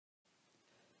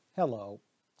Hello,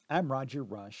 I'm Roger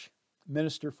Rush,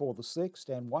 minister for the 6th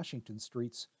and Washington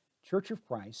Streets Church of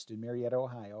Christ in Marietta,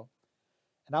 Ohio,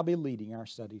 and I'll be leading our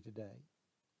study today.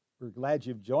 We're glad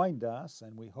you've joined us,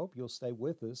 and we hope you'll stay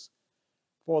with us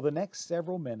for the next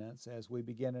several minutes as we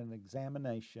begin an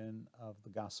examination of the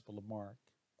Gospel of Mark.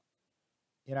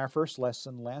 In our first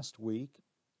lesson last week,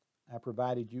 I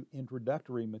provided you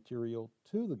introductory material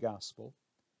to the Gospel,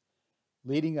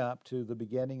 leading up to the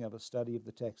beginning of a study of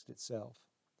the text itself.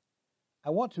 I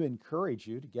want to encourage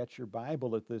you to get your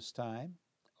Bible at this time,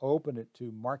 open it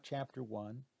to Mark chapter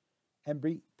 1, and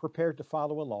be prepared to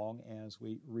follow along as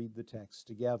we read the text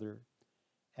together.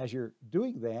 As you're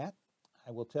doing that, I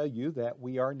will tell you that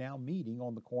we are now meeting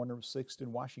on the corner of 6th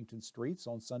and Washington Streets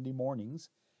on Sunday mornings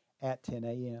at 10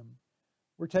 a.m.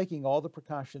 We're taking all the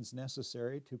precautions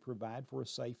necessary to provide for a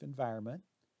safe environment.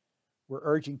 We're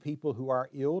urging people who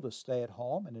are ill to stay at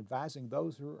home and advising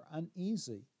those who are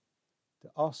uneasy to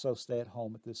also stay at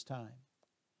home at this time.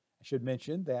 I should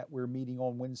mention that we're meeting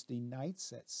on Wednesday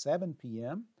nights at 7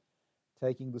 p.m.,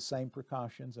 taking the same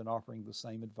precautions and offering the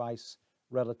same advice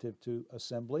relative to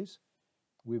assemblies.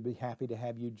 We'd be happy to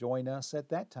have you join us at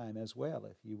that time as well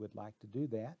if you would like to do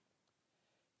that.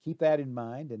 Keep that in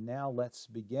mind, and now let's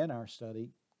begin our study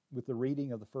with the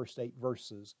reading of the first 8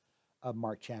 verses of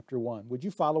Mark chapter 1. Would you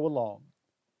follow along?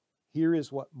 Here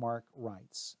is what Mark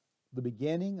writes. The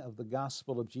beginning of the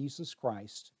gospel of Jesus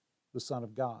Christ, the Son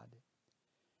of God.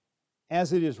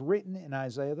 As it is written in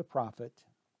Isaiah the prophet,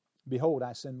 Behold,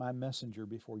 I send my messenger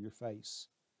before your face,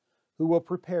 who will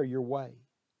prepare your way.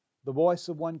 The voice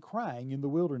of one crying in the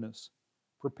wilderness,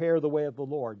 Prepare the way of the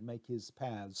Lord, make his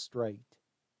paths straight.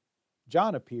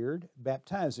 John appeared,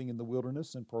 baptizing in the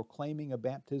wilderness and proclaiming a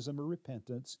baptism of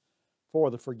repentance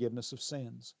for the forgiveness of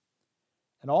sins.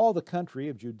 And all the country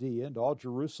of Judea and all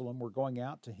Jerusalem were going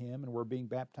out to him and were being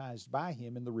baptized by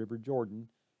him in the river Jordan,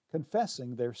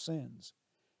 confessing their sins.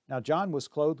 Now John was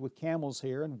clothed with camel's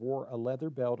hair and wore a leather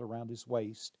belt around his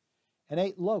waist, and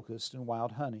ate locusts and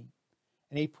wild honey.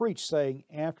 And he preached, saying,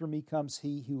 After me comes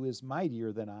he who is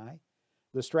mightier than I,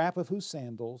 the strap of whose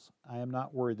sandals I am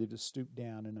not worthy to stoop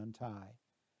down and untie.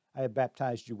 I have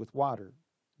baptized you with water,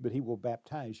 but he will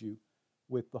baptize you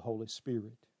with the Holy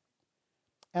Spirit.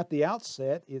 At the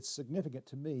outset, it's significant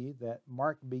to me that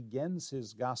Mark begins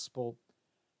his gospel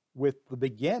with the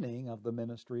beginning of the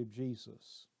ministry of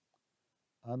Jesus.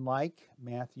 Unlike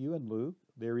Matthew and Luke,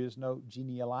 there is no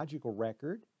genealogical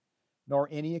record, nor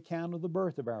any account of the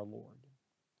birth of our Lord.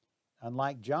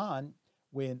 Unlike John,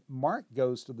 when Mark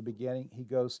goes to the beginning, he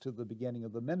goes to the beginning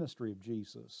of the ministry of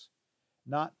Jesus,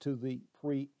 not to the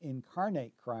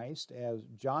pre-incarnate Christ, as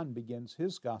John begins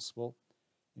his gospel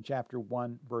in chapter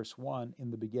 1, verse 1, in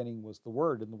the beginning was the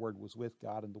Word, and the Word was with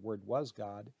God, and the Word was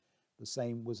God. The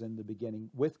same was in the beginning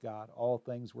with God. All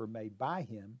things were made by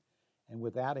him, and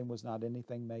without him was not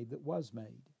anything made that was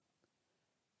made.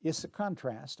 It's a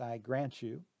contrast, I grant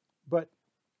you, but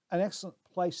an excellent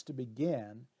place to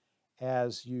begin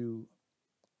as you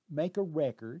make a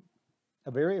record,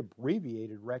 a very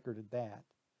abbreviated record at that,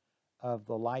 of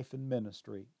the life and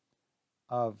ministry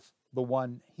of the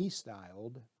one he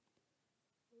styled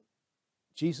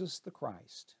Jesus the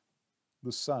Christ,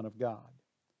 the Son of God.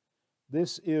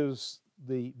 This is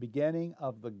the beginning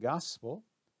of the gospel.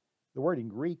 The word in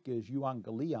Greek is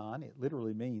euangelion. It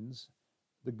literally means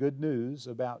the good news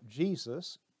about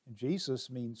Jesus.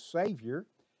 Jesus means Savior.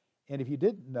 And if you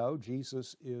didn't know,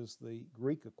 Jesus is the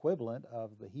Greek equivalent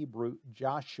of the Hebrew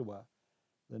Joshua.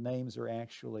 The names are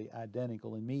actually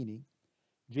identical in meaning.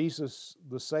 Jesus,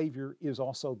 the Savior, is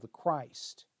also the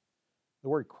Christ. The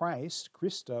word Christ,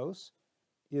 Christos,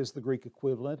 is the Greek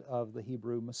equivalent of the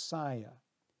Hebrew Messiah.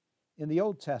 In the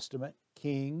Old Testament,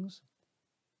 kings,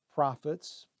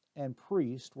 prophets, and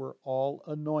priests were all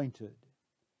anointed.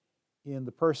 In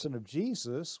the person of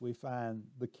Jesus, we find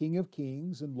the King of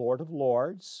Kings and Lord of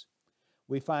Lords.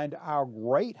 We find our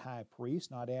great high priest,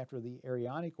 not after the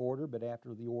Aaronic order, but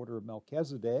after the order of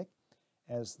Melchizedek,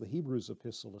 as the Hebrews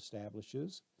epistle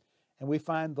establishes. And we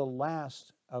find the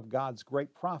last of God's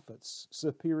great prophets,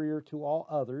 superior to all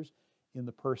others, in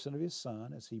the person of his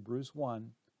Son, as Hebrews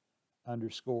 1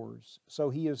 underscores. So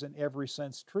he is in every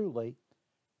sense truly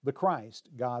the Christ,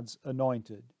 God's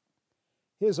anointed.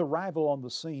 His arrival on the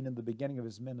scene in the beginning of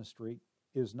his ministry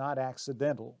is not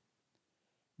accidental,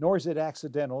 nor is it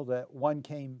accidental that one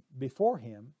came before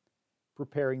him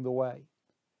preparing the way.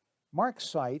 Mark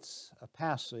cites a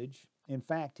passage. In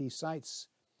fact, he cites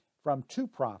from 2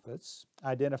 prophets,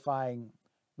 identifying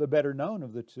the better known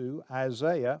of the 2,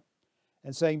 Isaiah,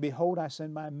 and saying, Behold, I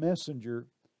send my messenger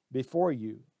before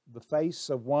you, the face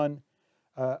of one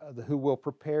who will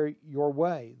prepare your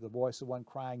way, the voice of one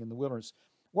crying in the wilderness.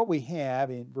 What we have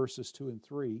in verses 2 and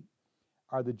 3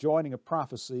 are the joining of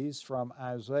prophecies from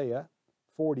Isaiah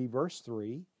 40, verse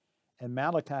 3, and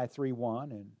Malachi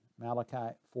 3:1 and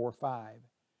Malachi 4:5.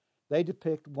 They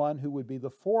depict one who would be the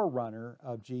forerunner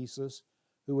of Jesus,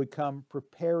 who would come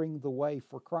preparing the way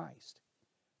for Christ.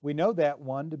 We know that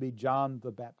one to be John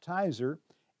the Baptizer,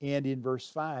 and in verse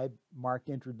 5, Mark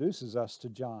introduces us to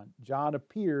John. John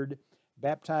appeared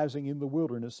baptizing in the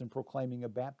wilderness and proclaiming a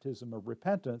baptism of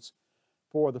repentance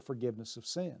for the forgiveness of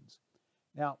sins.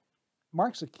 Now,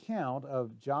 Mark's account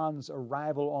of John's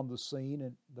arrival on the scene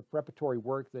and the preparatory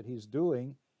work that he's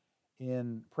doing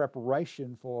in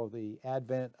preparation for the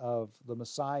advent of the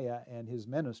Messiah and his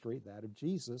ministry, that of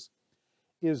Jesus,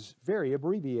 is very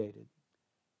abbreviated.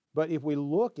 But if we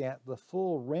look at the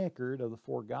full record of the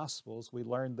four Gospels, we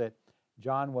learn that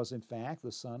John was in fact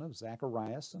the son of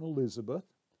Zacharias and Elizabeth.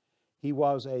 He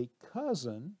was a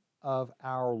cousin of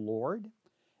our Lord,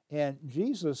 and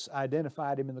Jesus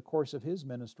identified him in the course of his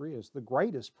ministry as the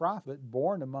greatest prophet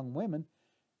born among women,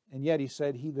 and yet he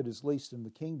said, "He that is least in the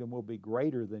kingdom will be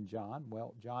greater than John."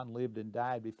 Well, John lived and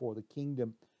died before the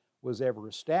kingdom was ever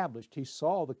established. He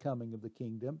saw the coming of the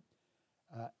kingdom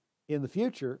in the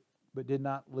future, but did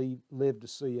not live to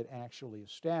see it actually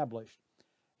established.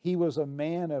 He was a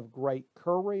man of great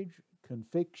courage,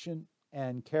 conviction,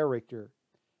 and character,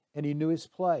 and he knew his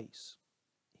place.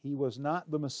 He was not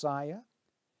the Messiah.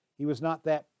 He was not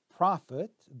that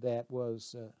prophet that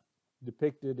was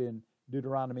depicted in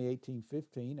Deuteronomy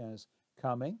 18:15 as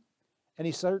coming. And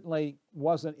he certainly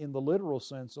wasn't in the literal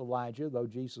sense Elijah, though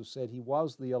Jesus said he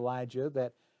was the Elijah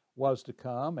that was to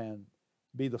come and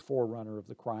be the forerunner of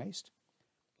the Christ.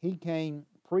 He came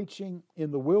preaching in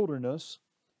the wilderness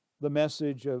the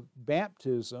message of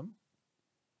baptism,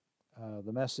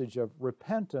 the message of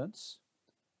repentance,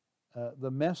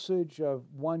 the message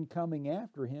of one coming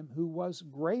after him who was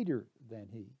greater than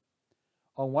he.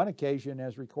 On one occasion,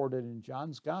 as recorded in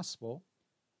John's Gospel,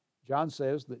 John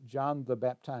says that John the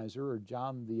Baptizer, or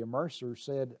John the Immerser,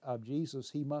 said of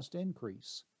Jesus, "He must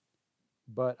increase,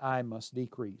 but I must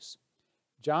decrease."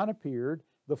 John appeared,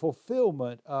 the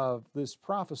fulfillment of this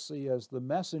prophecy, as the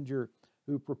messenger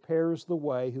who prepares the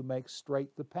way, who makes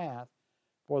straight the path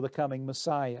for the coming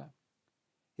Messiah.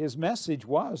 His message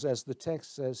was, as the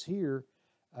text says here,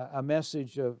 a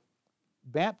message of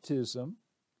baptism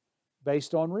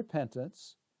based on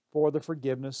repentance for the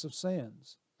forgiveness of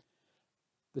sins.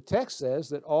 The text says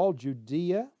that all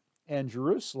Judea and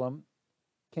Jerusalem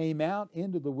came out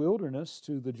into the wilderness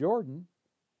to the Jordan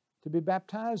to be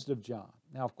baptized of John.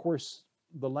 Now, of course,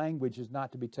 the language is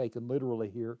not to be taken literally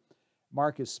here.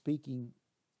 Mark is speaking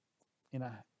in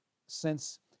a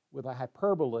sense with a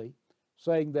hyperbole,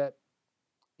 saying that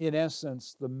in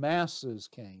essence the masses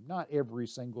came, not every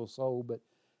single soul, but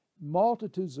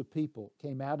multitudes of people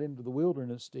came out into the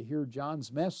wilderness to hear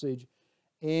John's message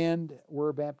and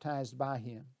were baptized by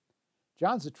him.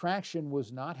 John's attraction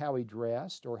was not how he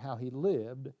dressed or how he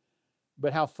lived,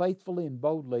 but how faithfully and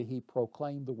boldly he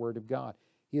proclaimed the Word of God.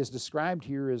 He is described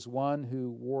here as one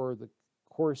who wore the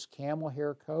coarse camel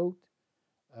hair coat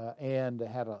and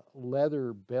had a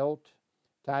leather belt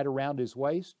tied around his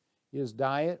waist. His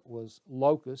diet was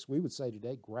locusts, we would say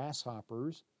today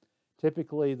grasshoppers.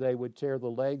 Typically they would tear the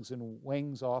legs and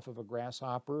wings off of a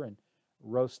grasshopper and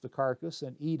roast the carcass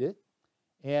and eat it.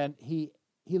 And he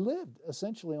lived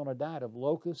essentially on a diet of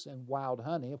locusts and wild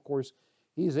honey. Of course,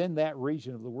 he's in that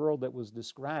region of the world that was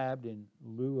described in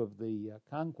lieu of the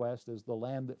conquest as the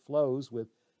land that flows with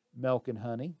milk and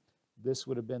honey. This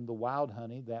would have been the wild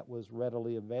honey that was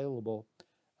readily available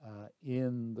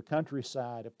in the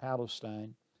countryside of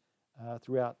Palestine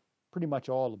throughout pretty much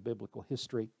all of biblical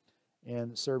history,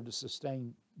 and served to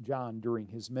sustain John during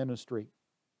his ministry.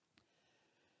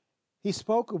 He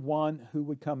spoke of one who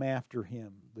would come after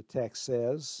him, the text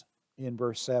says in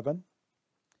verse 7.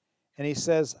 And he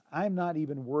says, "I'm not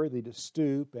even worthy to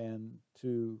stoop and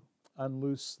to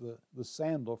unloose the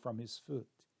sandal from his foot."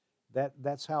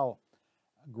 That's how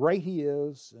great he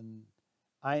is, and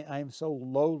I'm so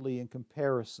lowly in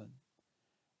comparison.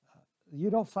 You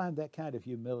don't find that kind of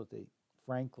humility,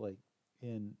 frankly,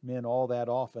 in men all that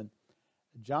often.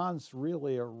 John's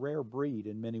really a rare breed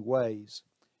in many ways.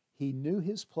 He knew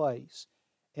his place,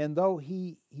 and though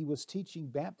he was teaching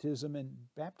baptism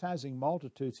and baptizing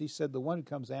multitudes, he said, "The one who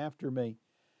comes after me,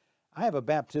 I have a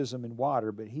baptism in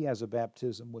water, but he has a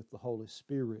baptism with the Holy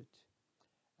Spirit."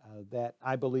 That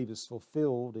I believe is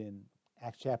fulfilled in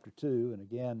Acts chapter 2, and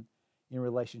again in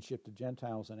relationship to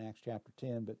Gentiles in Acts chapter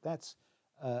 10, but that's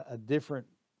a different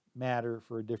matter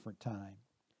for a different time.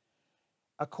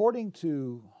 According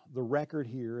to the record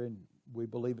here in we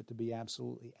believe it to be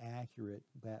absolutely accurate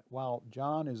that while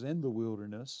John is in the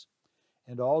wilderness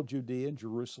and all Judea and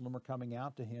Jerusalem are coming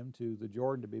out to him to the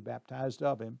Jordan to be baptized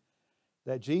of him,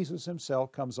 that Jesus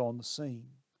himself comes on the scene.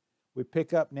 We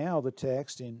pick up now the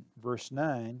text in verse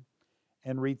 9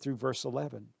 and read through verse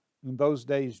 11. In those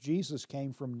days, Jesus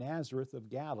came from Nazareth of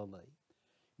Galilee.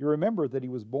 You remember that he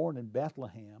was born in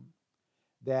Bethlehem,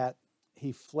 that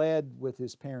he fled with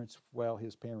his parents. Well,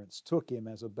 his parents took him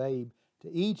as a babe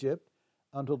to Egypt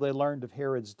until they learned of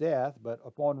Herod's death, but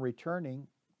upon returning,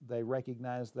 they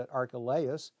recognized that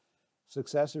Archelaus,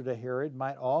 successor to Herod,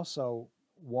 might also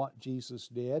want Jesus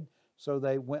dead. So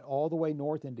they went all the way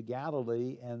north into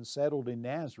Galilee and settled in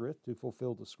Nazareth to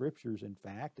fulfill the scriptures, in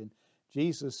fact. And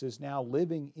Jesus is now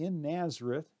living in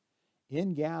Nazareth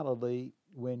in Galilee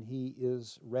when he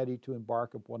is ready to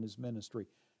embark upon his ministry.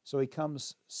 So he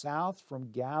comes south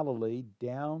from Galilee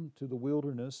down to the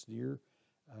wilderness near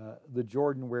the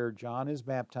Jordan where John is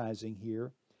baptizing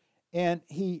here. And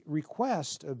he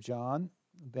requests of John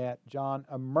that John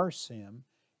immerse him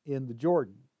in the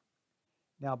Jordan.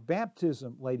 Now,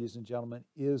 baptism, ladies and gentlemen,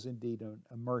 is indeed an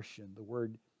immersion. The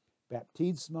word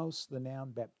baptismos, the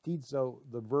noun, baptizo,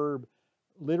 the verb,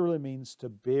 literally means to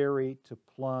bury, to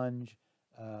plunge,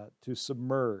 to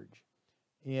submerge.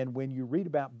 And when you read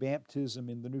about baptism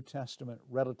in the New Testament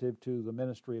relative to the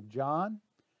ministry of John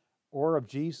or of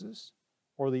Jesus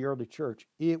or the early church,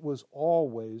 it was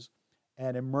always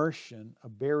an immersion, a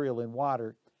burial in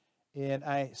water. And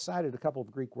I cited a couple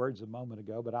of Greek words a moment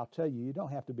ago, but I'll tell you, you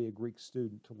don't have to be a Greek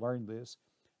student to learn this.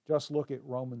 Just look at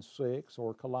Romans 6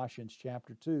 or Colossians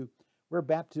chapter 2, where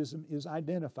baptism is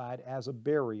identified as a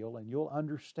burial, and you'll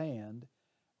understand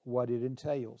what it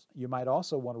entails. You might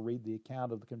also want to read the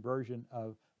account of the conversion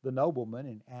of the nobleman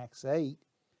in Acts 8.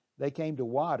 They came to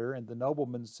water, and the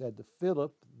nobleman said to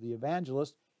Philip, the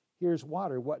evangelist, "Here's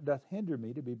water. What doth hinder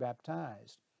me to be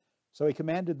baptized?" So he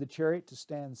commanded the chariot to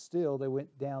stand still. They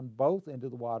went down both into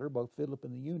the water, both Philip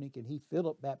and the eunuch, and he,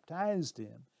 Philip, baptized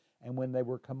him. And when they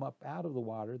were come up out of the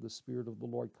water, the Spirit of the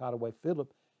Lord caught away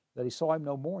Philip, that he saw him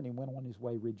no more, and he went on his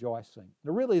way rejoicing.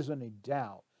 There really isn't any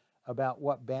doubt about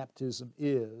what baptism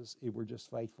is if we're just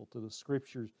faithful to the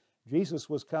Scriptures. Jesus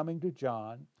was coming to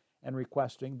John and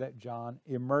requesting that John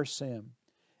immerse him.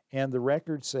 And the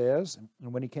record says,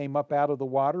 and when he came up out of the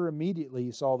water, immediately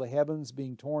he saw the heavens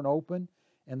being torn open,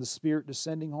 and the Spirit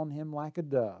descending on him like a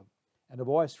dove. And a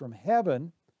voice from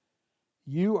heaven,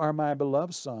 "You are my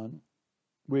beloved Son,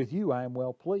 with you I am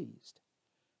well pleased."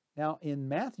 Now, in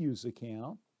Matthew's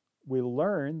account, we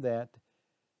learn that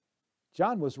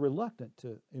John was reluctant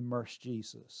to immerse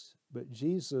Jesus, but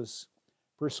Jesus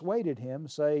persuaded him,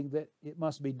 saying that it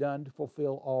must be done to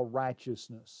fulfill all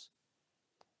righteousness.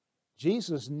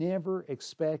 Jesus never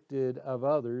expected of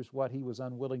others what he was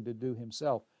unwilling to do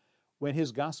himself. When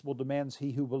his gospel demands,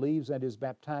 "He who believes and is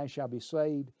baptized shall be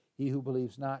saved, he who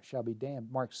believes not shall be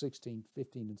damned," Mark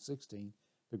 16:15 and 16,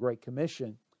 the Great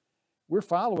Commission, we're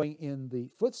following in the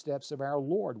footsteps of our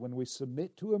Lord when we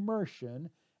submit to immersion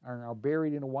and are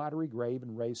buried in a watery grave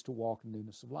and raised to walk in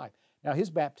newness of life. Now, his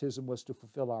baptism was to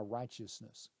fulfill our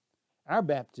righteousness. Our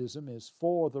baptism is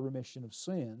for the remission of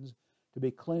sins, to be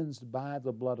cleansed by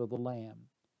the blood of the Lamb.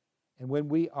 And when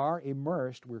we are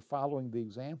immersed, we're following the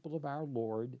example of our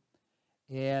Lord,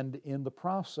 and in the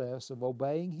process of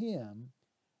obeying him,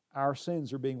 our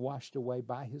sins are being washed away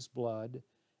by his blood,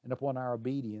 and upon our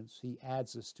obedience, he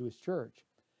adds us to his church.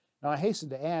 Now, I hasten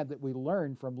to add that we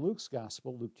learn from Luke's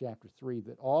gospel, Luke chapter 3,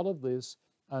 that all of this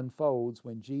unfolds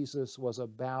when Jesus was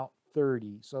about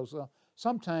 30. So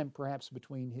sometime perhaps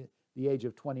between the age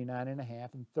of 29 and a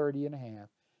half and 30 and a half,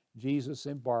 Jesus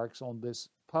embarks on this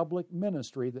public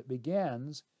ministry that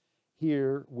begins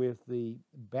here with the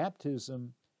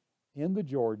baptism in the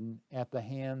Jordan at the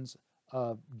hands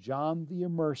of John the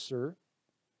Immerser,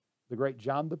 the great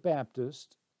John the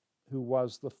Baptist, who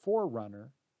was the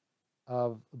forerunner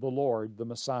of the Lord, the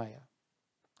Messiah.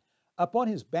 Upon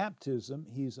his baptism,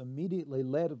 he's immediately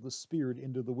led of the Spirit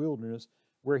into the wilderness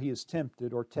where he is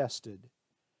tempted or tested.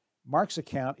 Mark's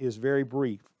account is very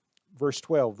brief. Verse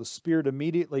 12, "The Spirit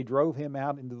immediately drove him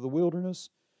out into the wilderness,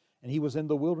 and he was in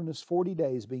the wilderness 40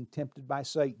 days being tempted by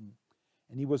Satan.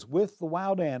 And he was with the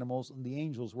wild animals, and the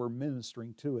angels were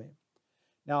ministering to him."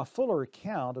 Now, a fuller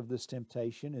account of this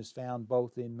temptation is found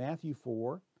both in Matthew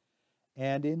 4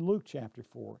 and in Luke chapter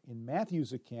 4. In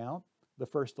Matthew's account, the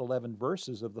first 11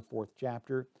 verses of the 4th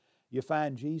chapter, you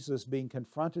find Jesus being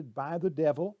confronted by the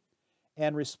devil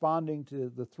and responding to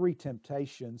the three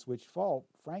temptations which fall,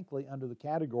 frankly, under the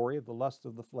category of the lust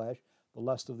of the flesh, the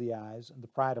lust of the eyes, and the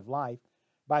pride of life,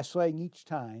 by saying each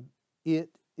time,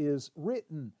 "It is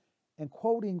written," and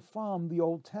quoting from the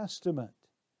Old Testament.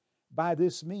 By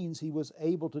this means, he was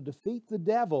able to defeat the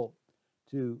devil,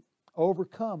 to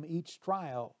overcome each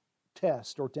trial,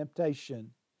 test, or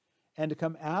temptation, and to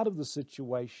come out of the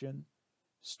situation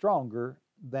stronger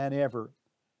than ever.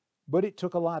 But it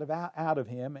took a lot out of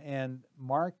him, and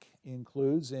Mark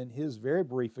includes in his very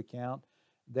brief account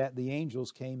that the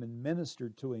angels came and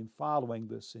ministered to him following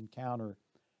this encounter,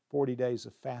 40 days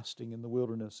of fasting in the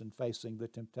wilderness and facing the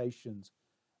temptations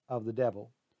of the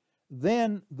devil.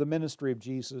 Then the ministry of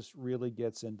Jesus really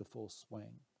gets into full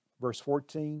swing. Verse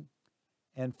 14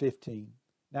 and 15.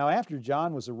 Now after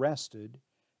John was arrested,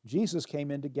 Jesus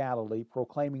came into Galilee,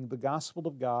 proclaiming the gospel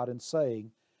of God and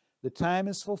saying, "The time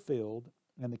is fulfilled,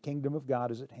 and the kingdom of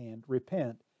God is at hand.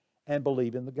 Repent and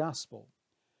believe in the gospel."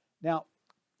 Now,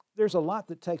 there's a lot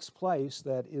that takes place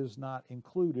that is not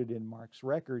included in Mark's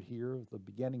record here of the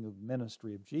beginning of the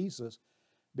ministry of Jesus,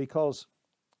 because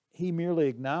he merely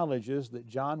acknowledges that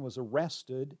John was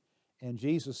arrested and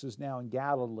Jesus is now in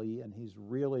Galilee, and he's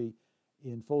really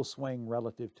in full swing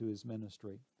relative to his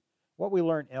ministry. What we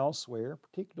learn elsewhere,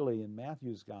 particularly in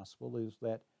Matthew's gospel, is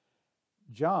that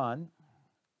John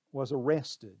was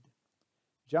arrested.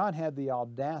 John had the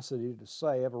audacity to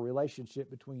say of a relationship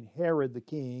between Herod the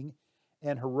king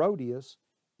and Herodias,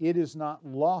 "It is not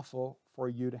lawful for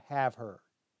you to have her."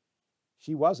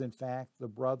 She was, in fact, the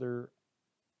brother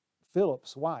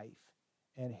Philip's wife,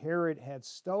 and Herod had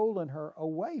stolen her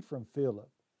away from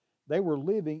Philip. They were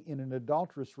living in an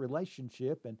adulterous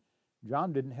relationship, and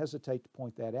John didn't hesitate to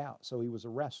point that out, so he was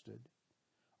arrested.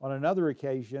 On another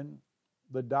occasion,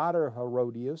 the daughter of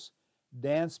Herodias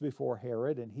danced before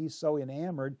Herod, and he's so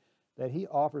enamored that he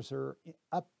offers her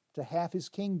up to half his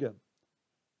kingdom.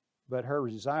 But her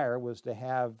desire was to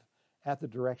have, at the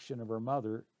direction of her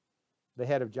mother, the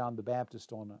head of John the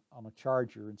Baptist on a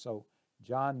charger. And so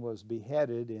John was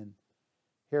beheaded in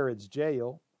Herod's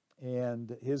jail, and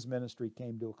his ministry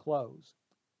came to a close.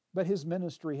 But his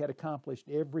ministry had accomplished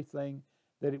everything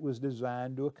that it was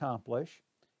designed to accomplish.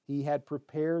 He had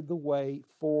prepared the way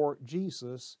for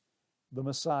Jesus, the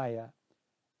Messiah.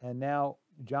 And now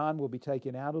John will be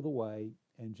taken out of the way,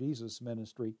 and Jesus'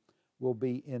 ministry will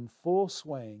be in full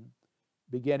swing,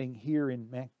 beginning here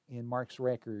in Mark's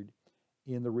record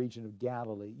in the region of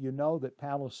Galilee. You know that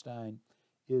Palestine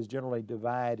is generally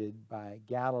divided by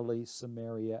Galilee,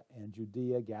 Samaria, and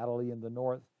Judea. Galilee in the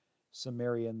north,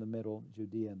 Samaria in the middle,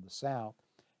 Judea in the south.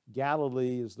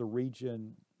 Galilee is the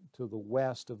region to the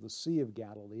west of the Sea of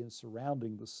Galilee and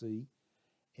surrounding the sea.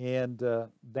 And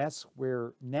that's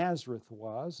where Nazareth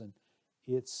was. And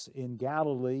it's in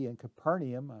Galilee and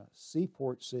Capernaum, a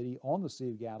seaport city on the Sea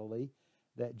of Galilee,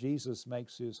 that Jesus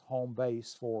makes his home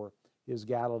base for his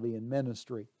Galilean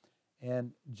ministry.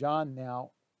 And John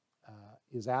now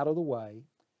is out of the way.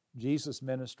 Jesus'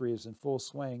 ministry is in full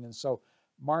swing. And so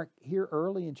Mark here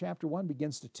early in chapter 1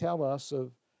 begins to tell us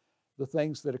of the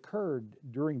things that occurred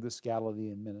during this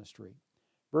Galilean ministry.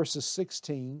 Verses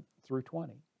 16 through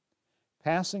 20.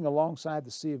 Passing alongside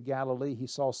the Sea of Galilee, he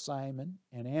saw Simon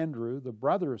and Andrew, the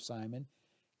brother of Simon,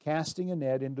 casting a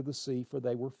net into the sea, for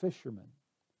they were fishermen.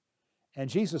 And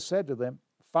Jesus said to them,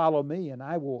 "Follow me, and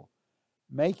I will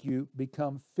make you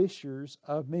become fishers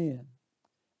of men."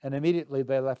 And immediately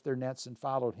they left their nets and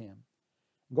followed him.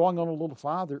 Going on a little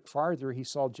farther, he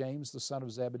saw James, the son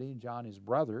of Zebedee, and John, his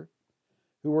brother,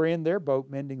 who were in their boat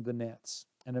mending the nets.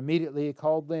 And immediately he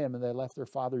called them, and they left their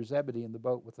father Zebedee in the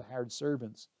boat with the hired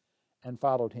servants and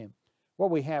followed him. What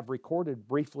we have recorded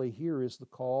briefly here is the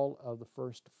call of the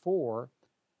first four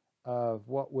of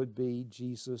what would be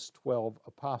Jesus' 12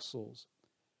 apostles.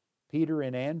 Peter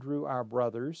and Andrew, our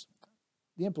brothers.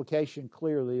 The implication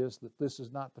clearly is that this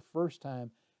is not the first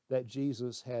time that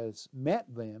Jesus has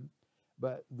met them,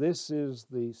 but this is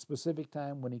the specific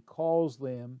time when he calls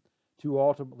them to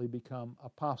ultimately become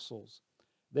apostles.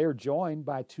 They're joined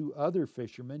by two other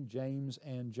fishermen, James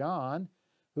and John,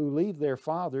 who leave their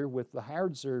father with the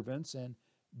hired servants and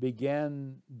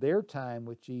begin their time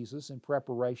with Jesus in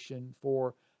preparation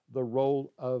for the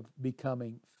role of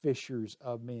becoming fishers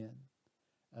of men.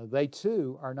 They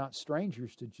too are not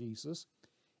strangers to Jesus.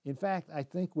 In fact, I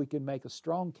think we can make a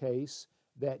strong case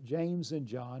that James and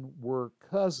John were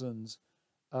cousins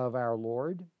of our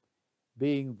Lord,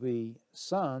 being the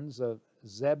sons of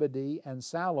Zebedee and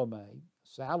Salome,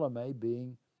 Salome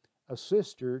being a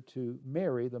sister to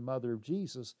Mary, the mother of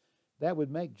Jesus. That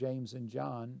would make James and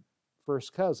John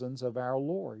first cousins of our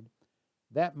Lord.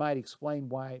 That might explain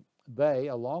why they,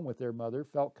 along with their mother,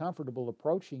 felt comfortable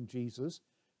approaching Jesus,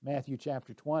 Matthew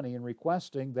chapter 20, and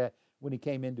requesting that when he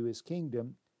came into his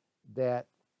kingdom, that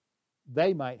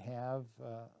they might have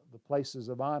the places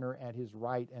of honor at his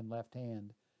right and left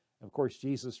hand. Of course,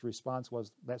 Jesus' response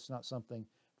was, "That's not something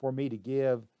for me to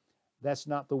give. That's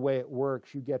not the way it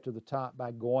works. You get to the top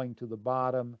by going to the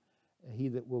bottom. He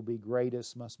that will be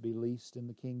greatest must be least in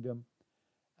the kingdom.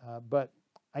 But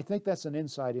I think that's an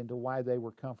insight into why they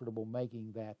were comfortable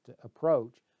making that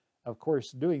approach. Of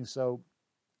course, doing so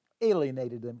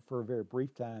alienated them for a very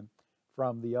brief time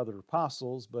from the other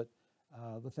apostles, but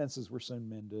the fences were soon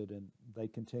mended, and they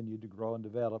continued to grow and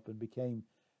develop and became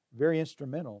very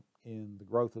instrumental in the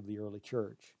growth of the early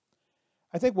church.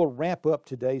 I think we'll wrap up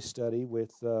today's study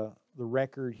with the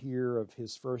record here of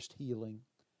his first healing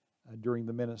during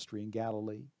the ministry in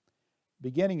Galilee.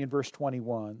 Beginning in verse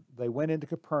 21, they went into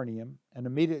Capernaum, and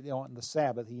immediately on the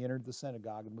Sabbath he entered the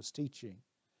synagogue and was teaching.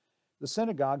 The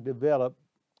synagogue developed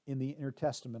in the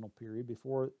intertestamental period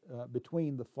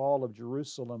between the fall of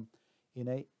Jerusalem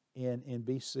in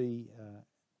BC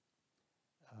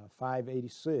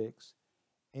 586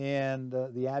 and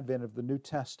the advent of the New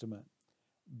Testament.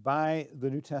 By the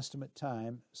New Testament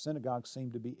time, synagogues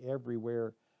seemed to be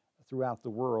everywhere throughout the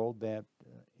world that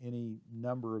any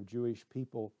number of Jewish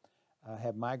people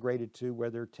have migrated to. Where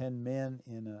there are 10 men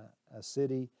in a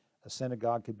city, a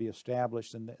synagogue could be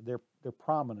established, and they're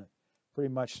prominent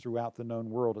pretty much throughout the known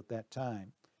world at that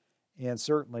time, and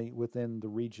certainly within the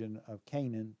region of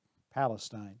Canaan,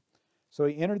 Palestine. So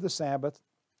he entered the Sabbath,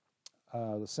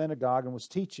 the synagogue, and was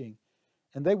teaching.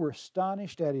 And they were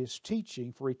astonished at his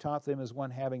teaching, for he taught them as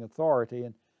one having authority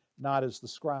and not as the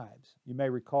scribes. You may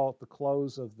recall at the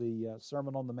close of the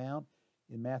Sermon on the Mount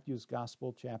in Matthew's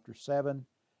Gospel, chapter 7,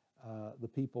 the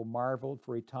people marveled,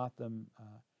 for he taught them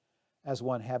as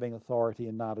one having authority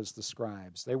and not as the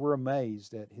scribes. They were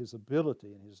amazed at his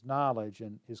ability and his knowledge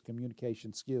and his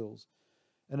communication skills.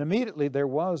 And immediately there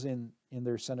was in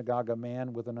their synagogue a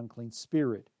man with an unclean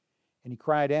spirit. And he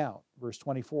cried out, verse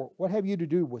 24, "What have you to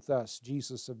do with us,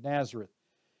 Jesus of Nazareth?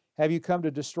 Have you come to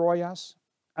destroy us?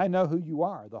 I know who you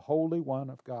are, the Holy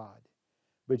One of God."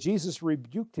 But Jesus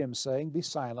rebuked him, saying, "Be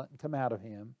silent and come out of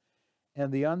him."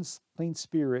 And the unclean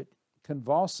spirit,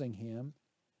 convulsing him,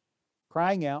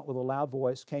 crying out with a loud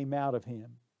voice, came out of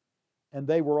him. And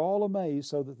they were all amazed,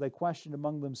 so that they questioned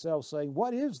among themselves, saying,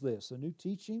 "What is this? A new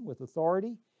teaching with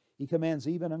authority? He commands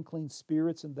even unclean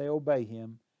spirits, and they obey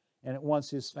him." And at once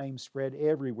his fame spread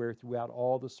everywhere throughout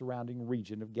all the surrounding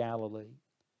region of Galilee.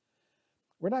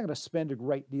 We're not going to spend a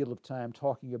great deal of time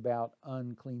talking about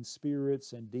unclean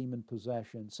spirits and demon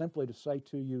possession, simply to say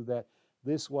to you that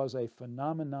this was a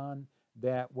phenomenon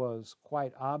that was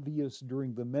quite obvious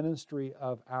during the ministry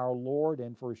of our Lord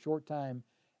and for a short time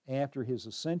after his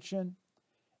ascension.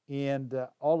 And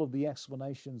all of the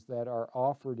explanations that are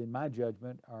offered, in my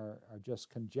judgment, are just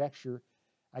conjecture.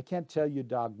 I can't tell you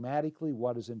dogmatically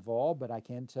what is involved, but I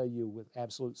can tell you with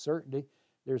absolute certainty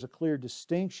there's a clear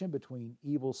distinction between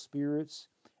evil spirits,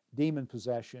 demon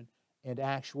possession, and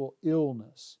actual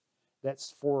illness.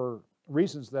 That's for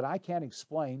reasons that I can't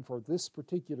explain. For this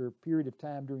particular period of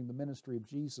time during the ministry of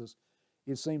Jesus,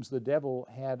 it seems the devil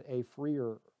had a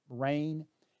freer reign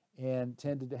and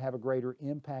tended to have a greater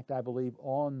impact, I believe,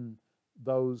 on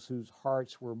those whose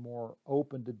hearts were more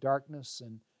open to darkness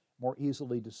and more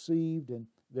easily deceived, and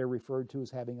they're referred to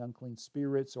as having unclean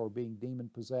spirits or being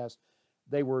demon-possessed.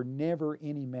 They were never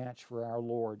any match for our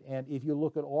Lord. And if you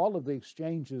look at all of the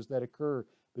exchanges that occur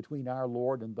between our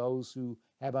Lord and those who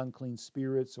have unclean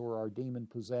spirits or are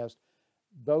demon-possessed,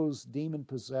 those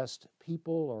demon-possessed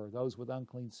people or those with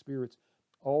unclean spirits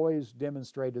always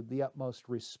demonstrated the utmost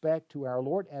respect to our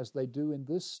Lord, as they do in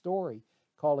this story,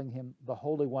 calling him the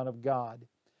Holy One of God.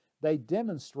 They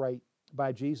demonstrate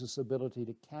by Jesus' ability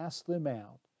to cast them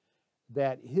out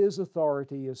that his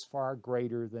authority is far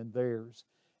greater than theirs.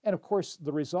 And of course,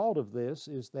 the result of this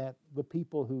is that the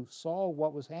people who saw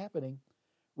what was happening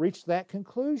reached that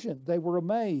conclusion. They were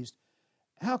amazed.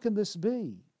 How can this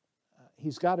be?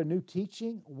 He's got a new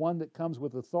teaching, one that comes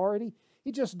with authority.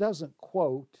 He just doesn't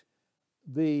quote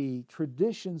the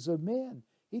traditions of men.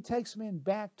 He takes men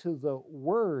back to the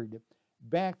Word,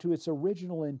 back to its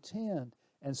original intent,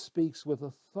 and speaks with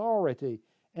authority.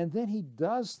 And then he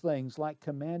does things like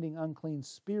commanding unclean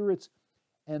spirits,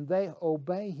 and they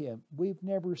obey him. We've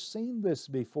never seen this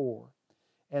before.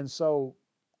 And so,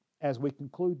 as we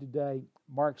conclude today,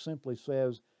 Mark simply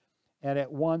says, "And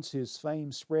at once his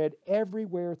fame spread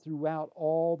everywhere throughout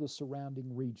all the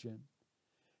surrounding region."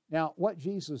 Now, what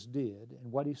Jesus did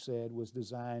and what he said was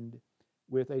designed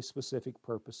with a specific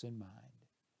purpose in mind,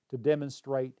 to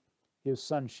demonstrate his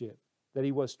sonship, that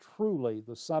he was truly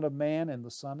the Son of Man and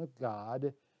the Son of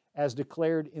God, as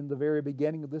declared in the very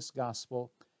beginning of this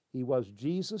gospel. He was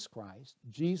Jesus Christ,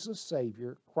 Jesus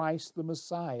Savior, Christ the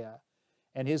Messiah,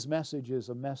 and his message is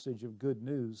a message of good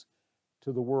news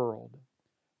to the world.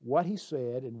 What he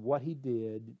said and what he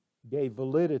did gave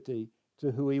validity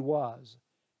to who he was.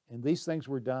 And these things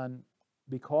were done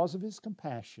because of his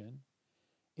compassion,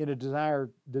 in a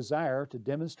desire to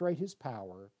demonstrate his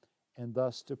power and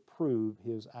thus to prove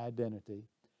his identity.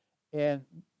 And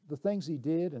the things he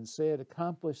did and said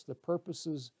accomplished the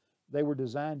purposes they were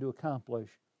designed to accomplish,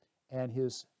 and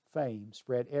his fame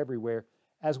spread everywhere,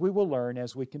 as we will learn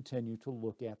as we continue to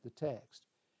look at the text.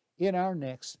 In our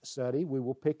next study, we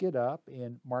will pick it up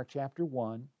in Mark chapter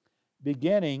 1,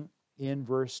 beginning in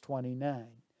verse 29.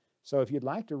 So if you'd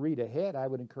like to read ahead, I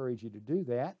would encourage you to do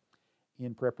that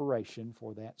in preparation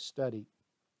for that study.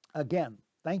 Again,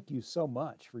 thank you so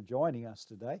much for joining us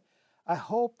today. I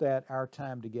hope that our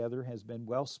time together has been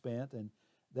well spent and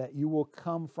that you will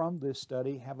come from this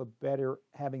study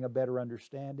having a better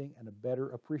understanding and a better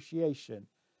appreciation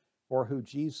for who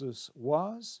Jesus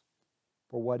was,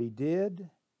 for what he did,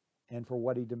 and for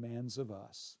what he demands of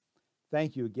us.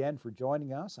 Thank you again for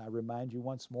joining us. I remind you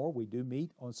once more, we do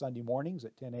meet on Sunday mornings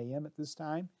at 10 a.m. at this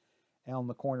time on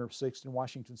the corner of 6th and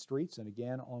Washington Streets, and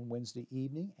again on Wednesday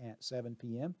evening at 7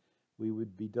 p.m. We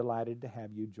would be delighted to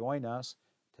have you join us,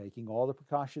 taking all the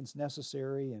precautions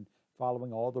necessary and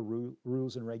following all the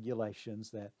rules and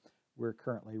regulations that we're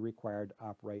currently required to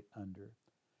operate under.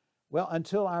 Well,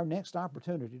 until our next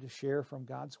opportunity to share from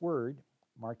God's Word,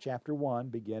 Mark chapter 1,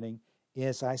 beginning,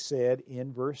 as I said,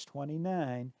 in verse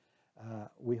 29,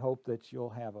 we hope that you'll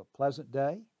have a pleasant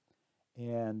day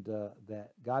and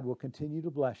that God will continue to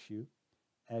bless you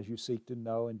as you seek to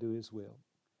know and do his will.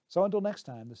 So until next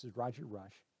time, this is Roger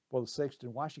Rush for the 6th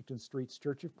and Washington Streets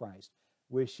Church of Christ,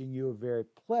 wishing you a very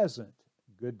pleasant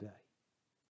good day.